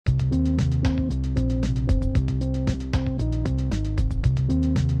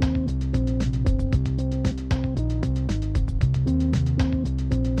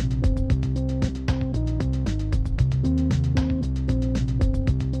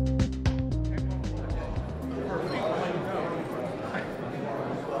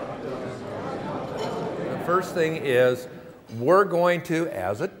first thing is we're going to,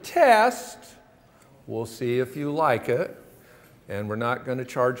 as a test, we'll see if you like it, and we're not going to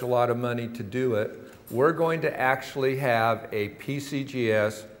charge a lot of money to do it. We're going to actually have a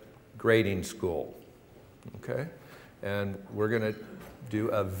PCGS grading school, okay? And we're going to do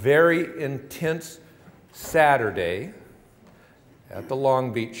a very intense Saturday at the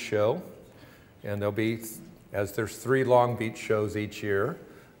Long Beach show. And there'll be, as there's 3 Long Beach shows each year,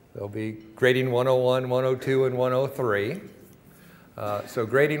 there'll be grading 101, 102, and 103. So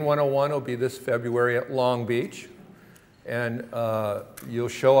grading 101 will be this February at Long Beach. And you'll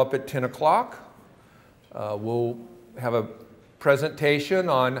show up at 10 o'clock. We'll have a presentation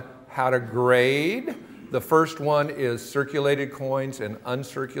on how to grade. The first one is circulated coins and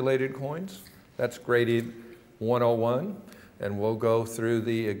uncirculated coins. That's graded 101. And we'll go through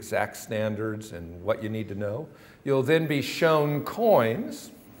the exact standards and what you need to know. You'll then be shown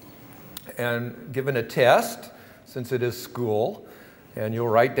coins and given a test, since it is school, and you'll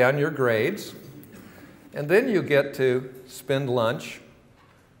write down your grades. And then you get to spend lunch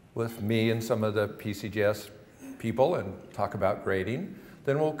with me and some of the PCGS people and talk about grading.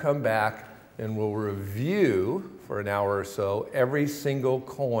 Then we'll come back and we'll review for an hour or so every single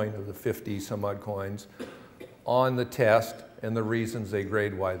coin of the 50 some odd coins on the test and the reasons they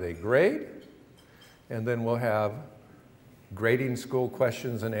grade, why they grade. And then we'll have grading school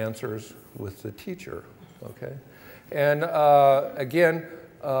questions and answers with the teacher, okay? And again,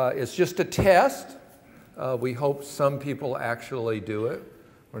 it's just a test. We hope some people actually do it.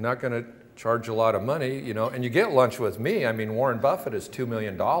 We're not going to charge a lot of money, you know, and you get lunch with me. I mean, Warren Buffett is $2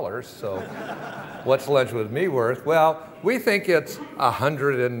 million, so what's lunch with me worth? Well, we think it's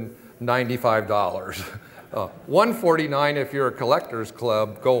 $195. $149 if you're a Collectors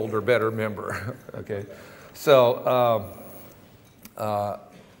Club Gold or better member, okay? So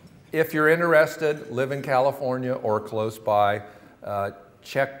if you're interested, live in California or close by,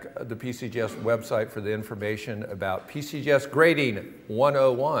 check the PCGS website for the information about PCGS grading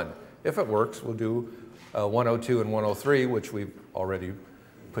 101. If it works, we'll do 102 and 103, which we've already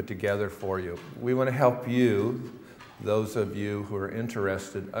put together for you. We want to help you, those of you who are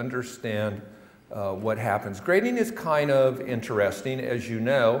interested, understand what happens. Grading is kind of interesting. As you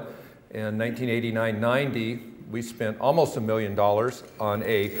know, in 1989-90, we spent almost $1 million on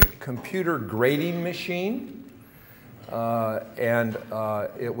a computer grading machine.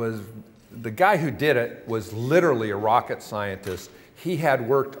 It was, the guy who did it was literally a rocket scientist. He had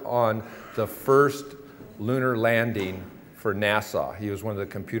worked on the first lunar landing for NASA. He was one of the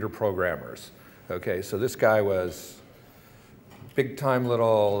computer programmers. Okay, so this guy was big time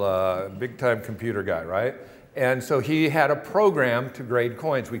computer guy, right? And so he had a program to grade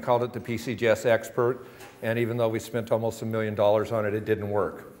coins. We called it the PCGS Expert. And even though we spent almost $1 million on it, it didn't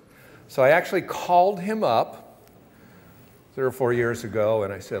work. So I actually called him up 3 or 4 years ago,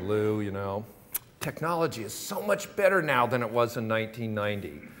 and I said, Lou, you know, technology is so much better now than it was in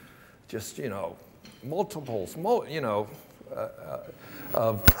 1990. Just, you know, multiples,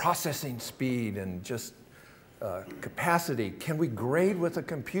 of processing speed and just capacity. Can we grade with a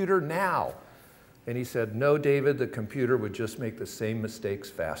computer now? And he said, no, David, the computer would just make the same mistakes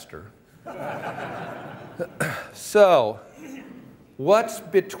faster. So, what's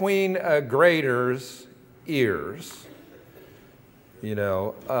between a grader's ears? You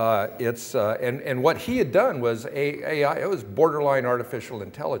know, and what he had done was AI, it was borderline artificial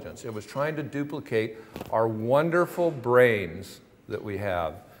intelligence. It was trying to duplicate our wonderful brains that we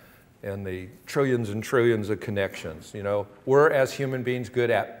have and the trillions and trillions of connections. You know, we're as human beings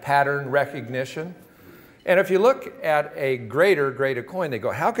good at pattern recognition. And if you look at a grader grade a coin, they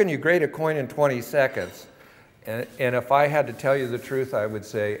go, how can you grade a coin in 20 seconds? And if I had to tell you the truth, I would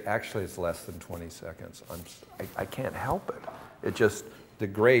say, actually, it's less than 20 seconds. I can't help it. It just, the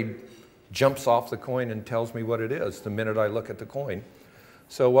grade jumps off the coin and tells me what it is the minute I look at the coin.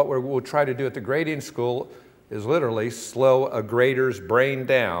 So what we'll try to do at the grading school is literally slow a grader's brain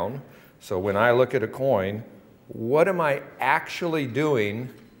down. So when I look at a coin, what am I actually doing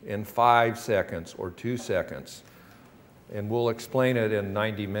in 5 seconds or 2 seconds? And we'll explain it in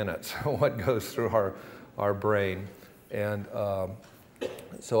 90 minutes, what goes through our brain. And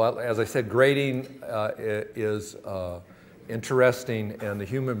so as I said, grading is interesting, and the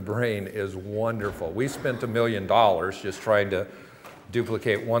human brain is wonderful. We spent $1 million just trying to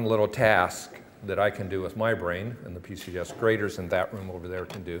duplicate one little task that I can do with my brain, and the PCGS graders in that room over there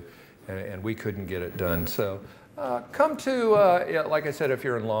can do, and we couldn't get it done. So come to, like I said, if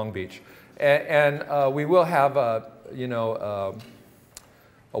you're in Long Beach. And we will have a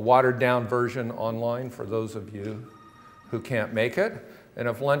watered down version online for those of you who can't make it. And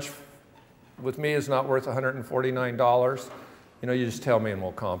if lunch with me is not worth $149, you know, you just tell me and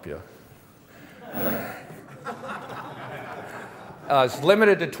we'll comp you. It's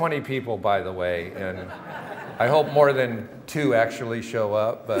limited to 20 people, by the way, and I hope more than 2 actually show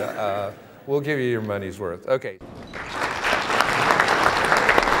up, but we'll give you your money's worth. Okay.